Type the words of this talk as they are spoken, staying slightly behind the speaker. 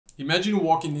Imagine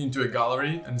walking into a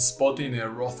gallery and spotting a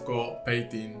Rothko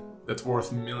painting that's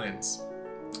worth millions.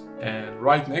 And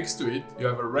right next to it, you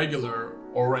have a regular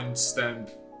orange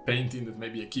stamp painting that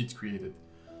maybe a kid created.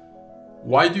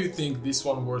 Why do you think this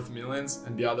one worth millions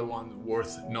and the other one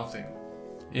worth nothing?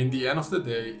 In the end of the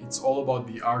day, it's all about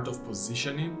the art of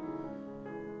positioning,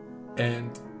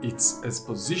 and it's as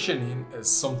positioning as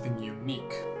something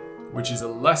unique, which is a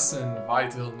lesson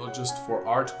vital not just for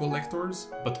art collectors,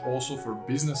 but also for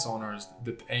business owners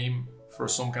that aim for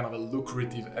some kind of a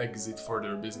lucrative exit for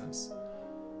their business.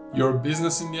 Your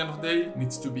business in the end of the day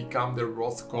needs to become the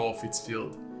Rothko of its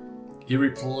field,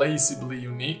 irreplaceably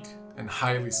unique and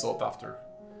highly sought after.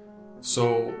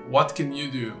 So what can you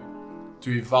do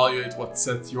to evaluate what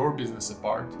sets your business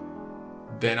apart,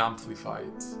 then amplify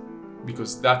it?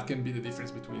 Because that can be the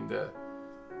difference between the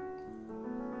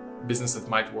business that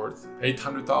might worth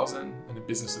 $800,000 and a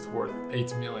business that's worth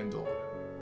 $8 million.